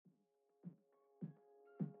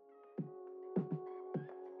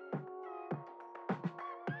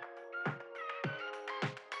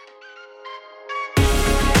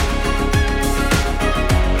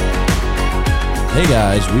Hey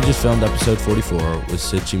guys, we just filmed episode 44 with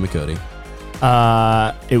Sid Cheemakoti.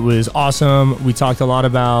 It was awesome. We talked a lot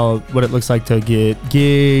about what it looks like to get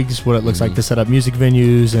gigs, what it looks like to set up music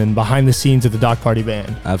venues, and behind the scenes of the Dock Party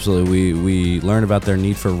Band. Absolutely. We learned about their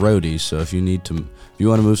need for roadies, so if you want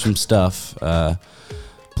to move some stuff,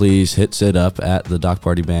 please hit Sid up at the Dock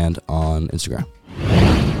Party Band on Instagram.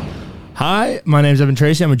 Hi, my name is Evan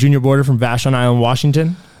Tracy. I'm a junior boarder from Vashon Island,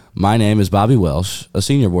 Washington. My name is Bobby Welsh, a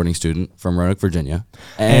senior boarding student from Roanoke, Virginia.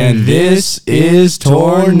 And this is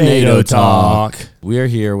Tornado Talk. We are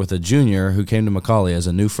here with a junior who came to McCallie as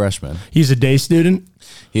a new freshman. He's a day student.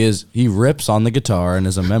 He rips on the guitar and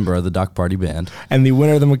is a member of the Dock Party Band. And the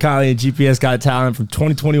winner of the McCallie and GPS Got Talent from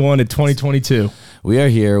 2021 to 2022. We are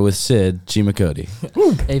here with Sid Cheemakoti.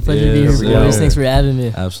 Hey, pleasure to be here, boys. Thanks for having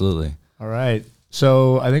me. Absolutely. All right.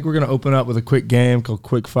 So I think we're going to open up with a quick game called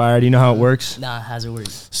Quick Fire. Do you know how it works? Nah, how's it work?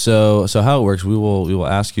 So how it works, we will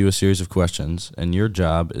ask you a series of questions, and your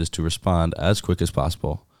job is to respond as quick as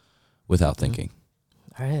possible without thinking.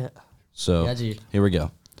 All right. So here we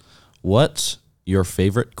go. What's your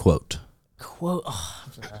favorite quote? Quote? Oh,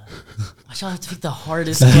 I shall have to pick the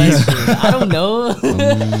hardest question. I don't know.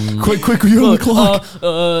 Quick, you're on the clock.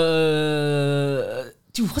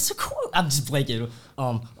 Dude, what's a quote? I'm just blanking.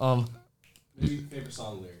 Favorite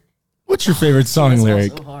song lyric. What's your favorite song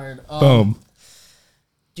lyric? So hard. Boom.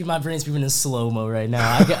 Dude, my brain's moving in slow-mo right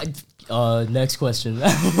now. I got next question.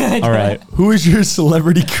 All right. Who is your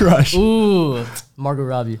celebrity crush? Ooh, Margot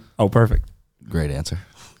Robbie. Oh, perfect. Great answer.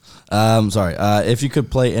 Sorry. If you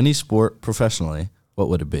could play any sport professionally, what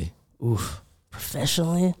would it be? Oof.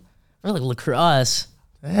 Professionally? Or like lacrosse.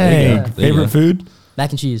 Hey, Yeah. favorite food?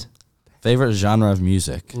 Mac and cheese. Favorite genre of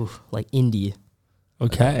music? Oof, like indie.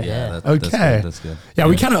 Okay. Yeah. That's good. Yeah,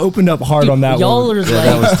 we kind of opened up hard on that y'all one. are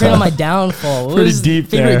like straight on my downfall. What Pretty was deep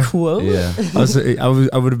favorite there. quote? Yeah.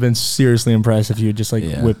 I would have been seriously impressed if you had just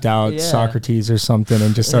whipped out Yeah. Socrates or something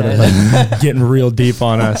and just started getting real deep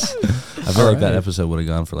on us. I feel like that episode would have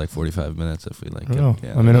gone for like 45 minutes if we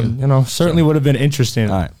Certainly would have been interesting.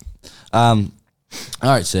 All right. All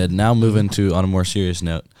right, Sid. Now moving to on a more serious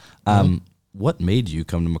note. What made you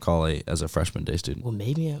come to McCallie as a freshman day student? Well,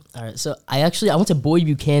 maybe. All right. So I went to Boyd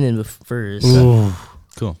Buchanan first. Ooh.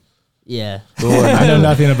 Cool. Yeah. I know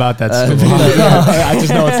nothing about that school. I just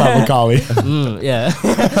know it's not McCallie. Yeah.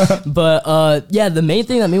 But the main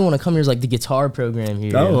thing that made me want to come here is like the guitar program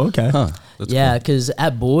here. Oh, okay. Huh. That's Yeah, cool. because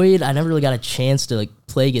at Boyd, I never really got a chance to like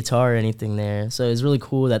play guitar or anything there. So it's really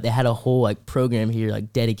cool that they had a whole like program here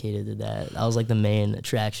like dedicated to that. That was like the main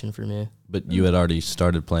attraction for me. But you had already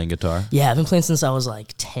started playing guitar? Yeah, I've been playing since I was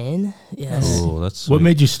like 10. Yes. Oh, that's sweet. What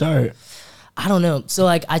made you start? I don't know. So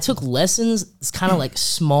like I took lessons. It's kind of like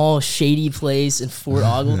small shady place in Fort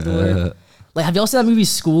Oglethorpe. Like, have y'all seen that movie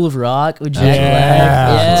School of Rock with Jack Black?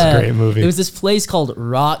 That's a great movie. It was this place called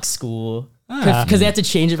Rock School because they had to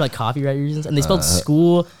change it for like copyright reasons, and they spelled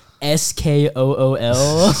school SKOOL.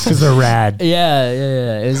 Because they're rad. Yeah.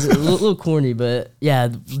 It was a little corny, but yeah,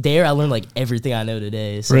 there I learned like everything I know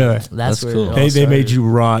today. So Really? that's where cool. it all They made started. you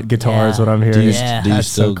rot guitars, Yeah. what I'm hearing. Do you, Yeah. do you That's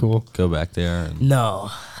still so cool. go back there? And No,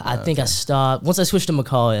 I think I stopped once I switched to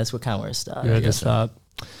McCallie. That's what kind of where I stopped. You had to stop.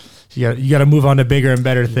 You got to move on to bigger and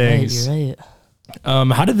better things. You're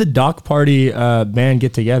right. How did the Dock Party band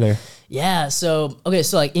get together? Yeah, so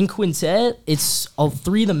like in quintet, it's all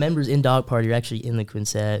three of the members in Dog Party are actually in the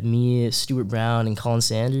quintet. Me, Stuart Brown, and Colin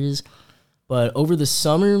Sanders. But over the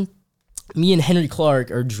summer, me and Henry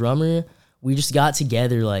Clark, our drummer, we just got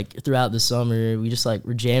together like throughout the summer. We just like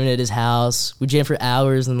were jamming at his house. We jammed for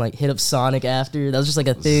hours and like hit up Sonic after. That was just like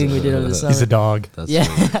a thing we did over the summer. He's a dog. that's Yeah.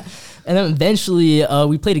 sweet. And then eventually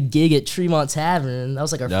we played a gig at Tremont Tavern. That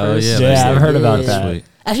was like our first. Yeah, I've heard about that. Sweet.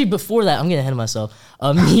 Actually, before that, I'm getting ahead of myself.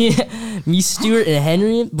 Me, Stuart, and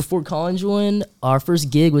Henry, before Colin joined, our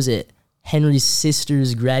first gig was at Henry's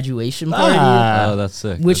sister's graduation party, Oh, that's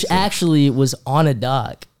sick. which That's sick. actually was on a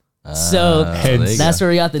dock. So there you that's go.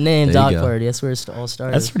 where we got the name There you Dock go. Party. That's where it all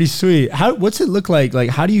started. That's pretty sweet. What's it look like?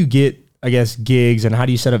 Like, how do you get, I guess, gigs, and how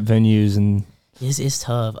do you set up venues? And It's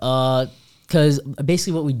tough. Because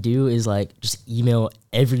basically what we do is like just email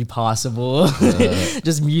every possible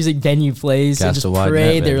just music venue place and Cast just a wide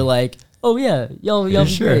pray net, they're baby. like, oh yeah, y'all be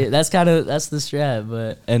sure. great. That's the strat.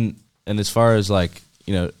 But And as far as like,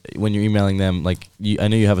 you know, when you're emailing them, like I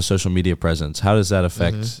know you have a social media presence. How does that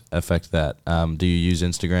affect that? Do you use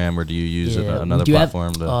Instagram or do you use another do you have,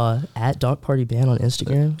 platform? at Dock Party Band on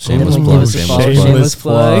Instagram. Shameless Definitely plug, give us a shameless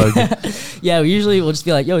follow. Shameless plug. Yeah, we'll just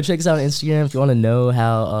be like, yo, check us out on Instagram if you want to know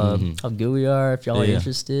how good we are. If y'all are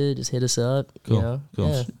interested, just hit us up. Cool, You know? cool.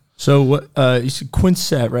 Yeah. So what you said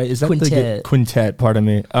quintet, right? Is that Quintet. quintet? Pardon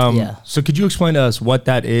me. Yeah. So could you explain to us what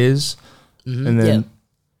that is? And then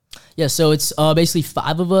Yeah, so it's basically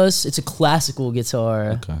 5 of us. It's a classical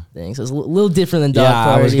guitar Okay. thing, so it's a little different than Dog Yeah,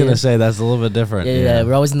 Party. I was gonna say that's a little bit different. Yeah,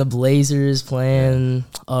 we're always in the Blazers playing.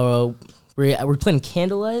 We're playing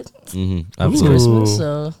Candlelight. Mm-hmm. It's Absolutely. Christmas,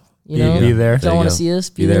 so you know, Be there. if y'all you want to go. see us,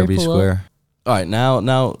 Be there, be pull up. square. All right,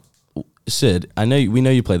 now, Sid, we know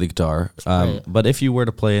you play the guitar, Right. but if you were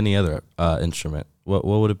to play any other instrument, what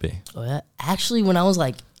would it be? Oh, yeah. Actually, when I was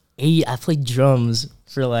like 8, I played drums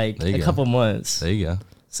for like There you a go. couple months. There you go.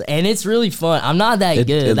 So, and it's really fun. I'm not that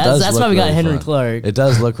good. does That's look why we got really Henry fun. Clark. It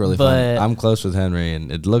does look really fun. But- I'm close with Henry, and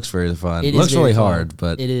it looks very fun. It It looks is really very fun. hard,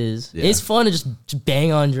 but It is. yeah. It's fun to just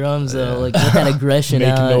bang on drums though, like get that aggression make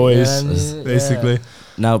out. noise, You know what I mean? basically.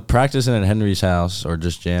 now practicing at Henry's house or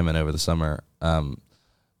just jamming over the summer.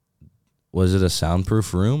 Was it a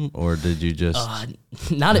soundproof room, or did you just?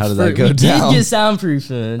 Not How at did first. that go We down? did get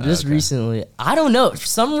soundproofing just Okay. recently. I don't know. For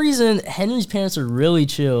some reason, Henry's parents are really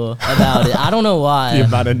chill about it. I don't know why. The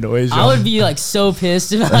amount of noise. I would be like so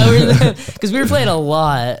pissed if I were there because we were playing a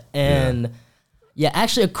lot and. Yeah,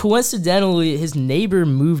 actually, coincidentally, his neighbor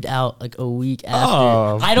moved out like a week after.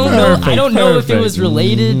 Oh, I don't know. I perfect, don't know if it perfect. was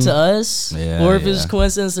related to us Yeah, or if it's yeah.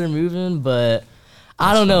 coincidence they're moving, but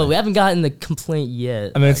I don't know. We haven't gotten the complaint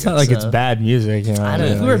yet. I mean, it's not like it's so. bad music. You know? I know.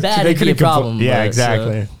 If we Like, were bad, they it'd be a couldn't problem, Yeah, but,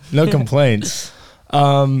 exactly. No complaints.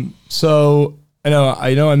 So I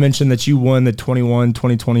know I mentioned that you won the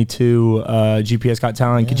 2022 GPS Got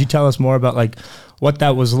Talent. Could you tell us more about like what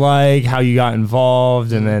that was like, how you got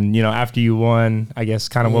involved, and then, you know, after you won, I guess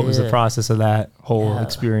kind of what was the Yeah. process of that whole Yeah.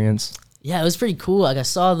 experience? Yeah, it was pretty cool. Like I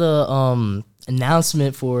saw the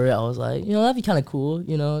announcement for it. I was like, you know, that'd be kind of cool.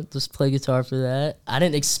 You know, just play guitar for that. I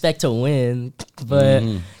didn't expect to win, but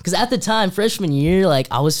because at the time, freshman year, like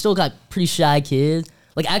I was still got pretty shy kid.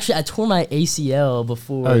 Like actually, I tore my ACL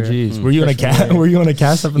before. Oh geez, were you on a freshman cast? year. Were you on a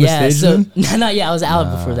cast up in the Yeah, stage? so then? not yeah, I was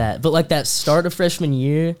out before that. But like that start of freshman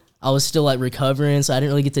year, I was still like recovering, so I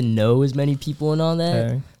didn't really get to know as many people and all that.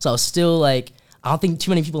 Okay. So I was still like, I don't think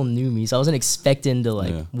too many people knew me, so I wasn't expecting to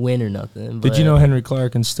like Yeah. win or nothing. Did you but- know Henry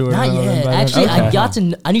Clark and Stewart? Not and all them yet. by then? Actually, I Okay. got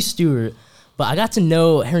to. I knew Stewart, but I got to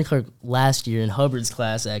know Henry Clark last year in Hubbard's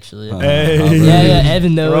class. Actually, Hey. yeah,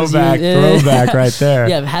 Evan knows. Throwback, yeah. throwback right there.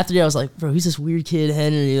 Yeah, but half the year I was like, bro, who's this weird kid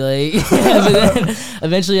Henry? Like, but then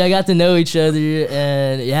eventually I got to know each other,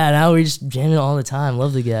 and yeah, now we're just jamming all the time.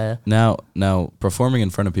 Love the guy. Now, performing in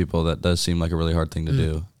front of people, that does seem like a really hard thing to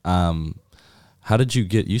do. How did you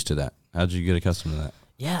get used to that? How did you get accustomed to that?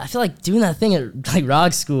 Yeah, I feel like doing that thing at like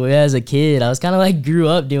rock school. Yeah, as a kid, I was kind of like grew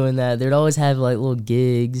up doing that. They'd always have like little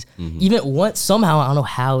gigs. Even once somehow I don't know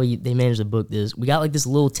how they managed to book this. We got like this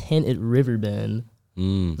little tent at Riverbend,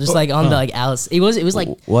 just like on the like outs. It was like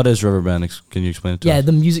What is Riverbend? Can you explain it to yeah, us?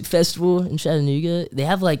 the music festival in Chattanooga. They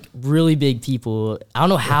have like really big people. I don't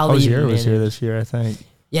know how they Hosier even was here managed. this year, I think.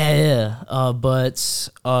 Yeah. But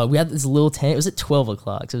we had this little tent. It was at 12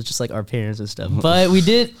 o'clock, so it was just like our parents and stuff. But we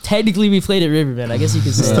played at Riverbend. I guess you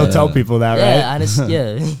could say. Still tell people that, yeah, right? I just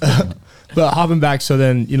yeah. But hopping back, so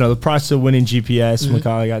then, you know, the process of winning GPS, Mm-hmm.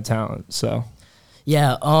 McCallie Got Talent. So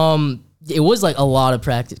Yeah, it was like a lot of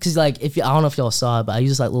practice because like I don't know if y'all saw it, but I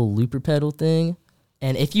use this like little looper pedal thing,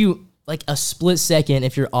 and if you like a split second,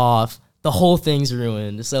 if you're off, the whole thing's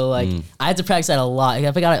ruined. So like I had to practice that a lot. Like,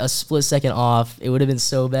 if I got a split second off, it would have been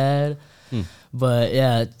so bad. But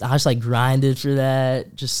yeah, I just like grinded for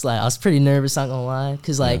that. Just like I was pretty nervous, not gonna lie,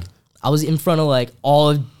 because like I was in front of like a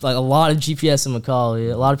lot of GPS in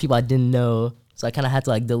McCallie, a lot of people I didn't know. So I kind of had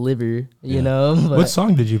to like deliver, you know. But what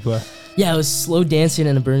song did you play? yeah, it was "Slow Dancing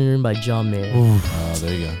in a Burning Room" by John Mayer. Oh,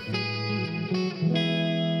 there you go.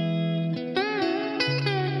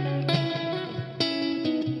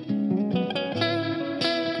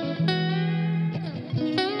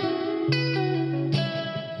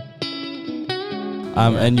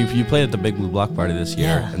 And you played at the Big Blue Block Party this year,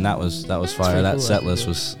 Yeah. and that was fire. pretty That cool, set list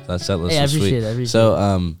was Hey, I was appreciate sweet. it, I appreciate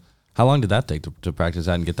So, how long did that take to practice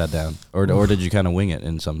that and get that down, or did you kind of wing it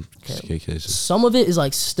in some cases? Some of it is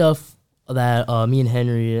like stuff that me and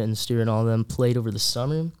Henry and Stuart and all of them played over the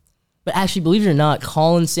summer. But actually, believe it or not,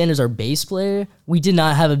 Colin Sanders, our bass player, we did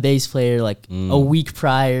not have a bass player like a week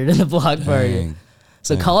prior to the block party. Dang.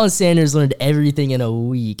 So Colin Sanders learned everything in a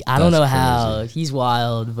week. I don't That's know how. crazy. He's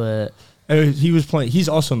wild, but He was playing. He's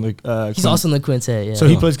also in the. he's also in the quintet. Yeah. So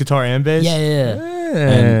he plays guitar and bass. yeah.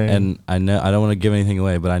 And I know I don't want to give anything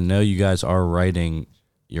away, but I know you guys are writing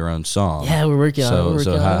your own song. Yeah, we're working on it. We're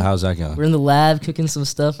So working on it. how's that going? We're in the lab cooking some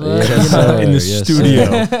stuff up. Yes, you know? sir. in the Yes, studio.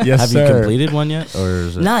 sir. Yes, Have sir. you completed one yet, or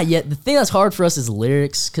is it? Not yet. The thing that's hard for us is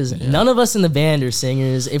lyrics, because none of us in the band are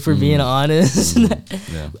singers, if we're being honest.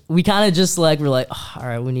 Yeah. We kind of just like, we're like, oh, all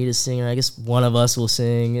right, we need a singer. I guess one of us will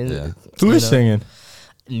sing. And, Yeah. Who you is know. singing?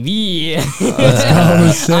 Me.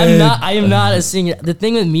 Sid. I am not a singer. The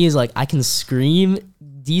thing with me is like I can scream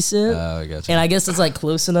decent, I got you. and I guess it's like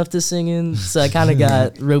close enough to singing. So I kind of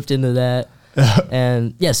got roped into that.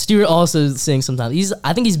 And yeah, Stuart also sings sometimes.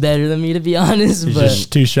 I think he's better than me, to be honest. He's but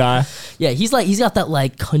just too shy. yeah, he's got that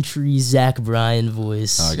like country Zach Bryan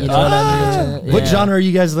voice. Oh, I got you know you. what I mean? What Yeah. genre are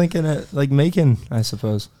you guys thinking at like making? I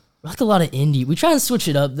suppose. We like a lot of indie. We try and switch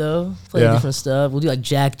it up though. Play Yeah. different stuff. We'll do like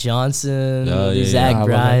Jack Johnson, Oh, we'll do yeah, Zach yeah. I love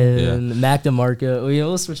Bryan, Mac DeMarco.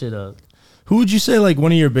 We'll switch it up. Who would you say like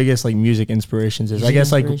one of your biggest like music inspirations is? I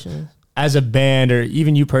guess like Inspiration? as a band or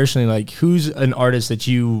even you personally, like who's an artist that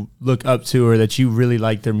you look up to or that you really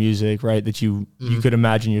like their music, right? That you could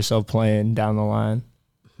imagine yourself playing down the line.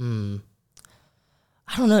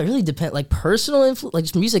 I don't know. It really depends. Like personal influence, like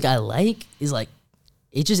just music I like is like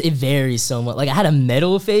it varies so much. Like I had a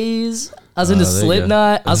metal phase. I was into there you go.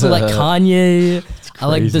 Slipknot. I also like Kanye. I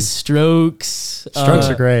like crazy. The Strokes. Strokes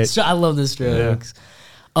are great. I love The Strokes.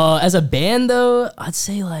 As a band though, I'd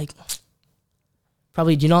say like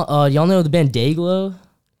probably y'all know the band Dayglow?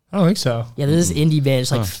 I don't think so. Yeah, there's this indie band.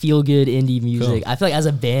 It's like feel good indie music. I feel like as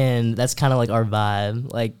a band, that's kind of like our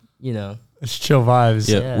vibe. Like It's chill vibes.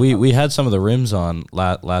 Yeah, Yeah. we had some of the Rims on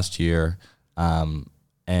last year,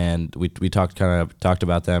 and we talked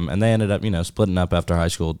about them, and they ended up splitting up after high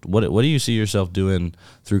school. What do you see yourself doing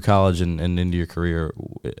through college and into your career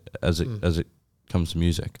as it comes to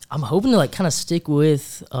music? I'm hoping to like kind of stick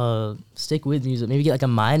with music. Maybe get like a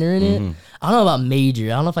minor in it. I don't know about major.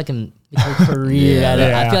 I don't know if I can make a career out of it.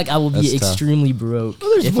 Yeah. I feel like I will be That's tough. extremely broke.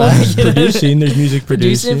 There's if more I get producing. There's music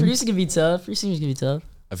producing. Producing can be tough. Producing can be tough.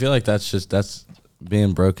 I feel like that's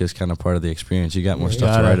being broke is kind of part of the experience. You got more Yeah, stuff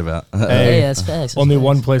got to it. write about. Hey, Hey, that's facts. Only that's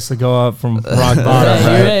one facts. place to go up from rock bottom,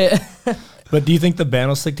 Yeah, right? you're right. But do you think the band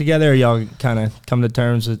will stick together, or y'all kind of come to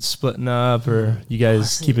terms with splitting up, or you guys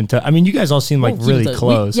Honestly. keep in touch? I mean, you guys all seem like We'll keep really in touch.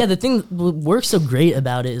 close. Yeah, the thing what works so great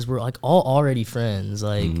about it is we're like all already friends.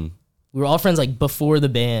 Like we were all friends like before the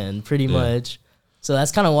band, pretty much. So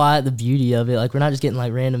that's kind of why the beauty of it. Like we're not just getting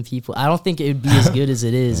like random people. I don't think it would be as good as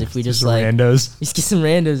it is if we just like randos. just get some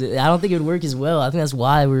randos. I don't think it would work as well. I think that's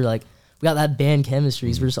why we're like we got that band chemistry.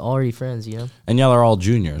 'Cause we're just already friends, you know. And y'all are all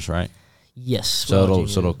juniors, right? Yes. So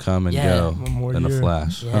it'll come and Yeah. go One more in a year.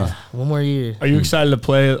 flash. Yeah, Huh. one more year. Are you excited to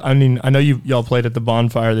play? I mean, I know y'all played at the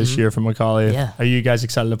bonfire this year for McCallie. Yeah. Are you guys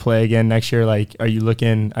excited to play again next year? Like, are you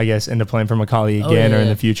looking, I guess, into playing for McCallie Oh, again or in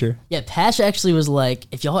yeah. the future? Yeah, Pash actually was like,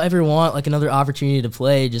 if y'all ever want like another opportunity to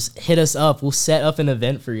play, just hit us up. We'll set up an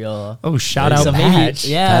event for y'all. Oh, shout out So maybe- Patch.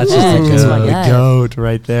 yeah, Patch is Patch the is my goat, guy. the goat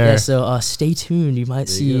right there. Yeah, so stay tuned. You might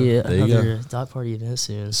There you see go. There you go. another dog party event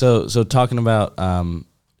soon. So talking about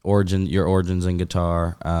your origins in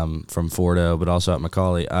guitar from Fordo, but also at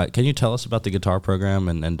McCallie. Can you tell us about the guitar program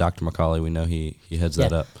and Dr. McCallie? We know he heads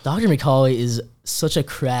that up. Dr. McCallie is such a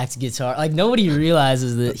cracked guitar. Like nobody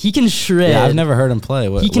realizes that he can shred. Yeah, I've never heard him play.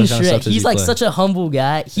 What He can what kind of shred. stuff does He's he like play? such a humble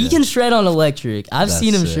guy. He can shred on electric. I've That's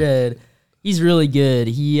seen him sick. shred. He's really good.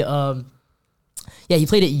 He he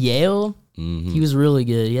played at Yale. He was really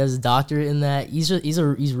good. He has a doctorate in that. He's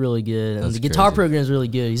really good. And That's the guitar crazy. program is really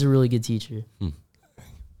good. He's a really good teacher.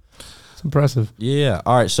 It's impressive. Yeah.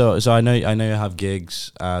 All right. So I know you have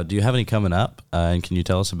gigs. Do you have any coming up? And can you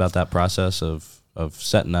tell us about that process of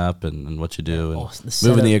setting up and what you do and Oh, the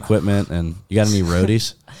moving the setup. equipment? And you got any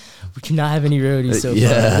roadies? We cannot have any roadies so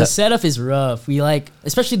Yeah. far. The setup is rough. We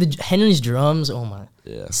especially the Henry's drums. Oh my,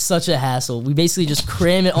 Yeah. such a hassle. We basically just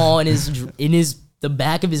cram it all in the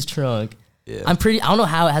back of his trunk. Yeah. I don't know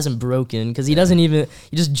how it hasn't broken because he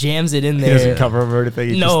just jams it in He there. doesn't cover over anything.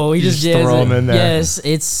 He just jams throw it. him in there. Yes,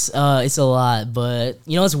 it's a lot, but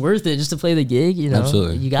it's worth it just to play the gig.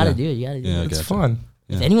 Absolutely. You got to Yeah. do it. You got to do Yeah, it. I It's gotcha. fun.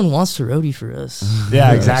 If anyone wants to roadie for us,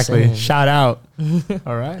 Yeah, exactly. saying. Shout out.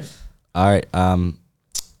 All right. All right.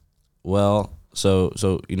 Well, so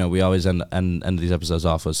we always end these episodes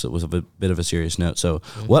off with a bit of a serious note. So,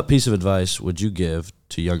 what piece of advice would you give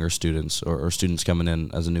to younger students or students coming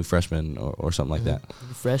in as a new freshman or something like that?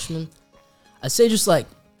 freshman, I'd say just like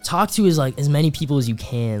talk to as many people as you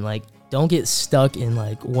can. Like, don't get stuck in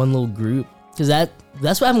like one little group because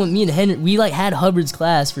that's what happened with me and Henry. We had Hubbard's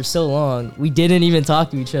class for so long, we didn't even talk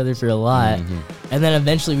to each other for a lot, and then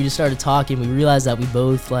eventually we just started talking. We realized that we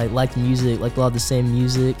both liked music, liked a lot of the same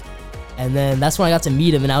music. And then that's when I got to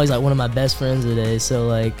meet him, and now he's like one of my best friends today. So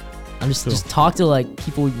like, I'm just talk to like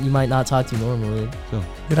people you might not talk to normally.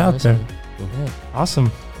 Get out there. Yeah,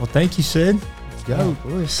 Awesome. Well, thank you, Sid. yeah, of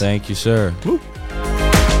course. Thank you, sir. Woo.